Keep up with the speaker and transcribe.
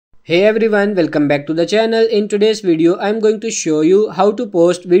Hey everyone, welcome back to the channel. In today's video, I'm going to show you how to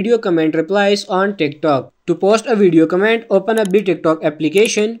post video comment replies on TikTok. To post a video comment, open up the TikTok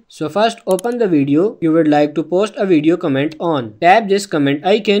application. So first open the video you would like to post a video comment on. Tap this comment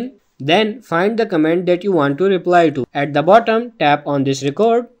icon. Then find the comment that you want to reply to. At the bottom, tap on this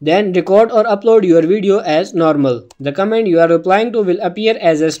record. Then record or upload your video as normal. The comment you are replying to will appear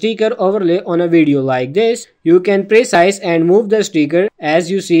as a sticker overlay on a video like this. You can precise and move the sticker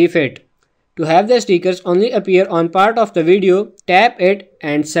as you see fit. To have the stickers only appear on part of the video, tap it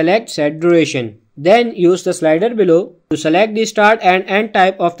and select set duration. Then use the slider below to select the start and end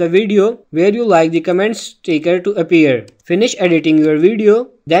type of the video where you like the comment sticker to appear. Finish editing your video,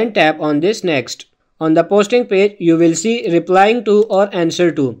 then tap on this next. On the posting page, you will see replying to or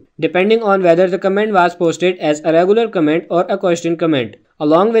answer to, depending on whether the comment was posted as a regular comment or a question comment,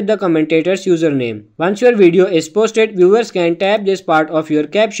 along with the commentator's username. Once your video is posted, viewers can tap this part of your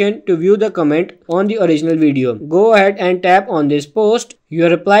caption to view the comment on the original video. Go ahead and tap on this post. Your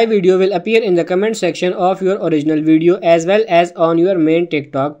reply video will appear in the comment section of your original video as well as on your main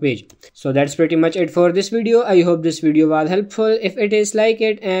TikTok page. So that's pretty much it for this video. I hope this video was helpful. If it is, like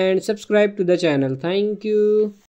it and subscribe to the channel. Thank you.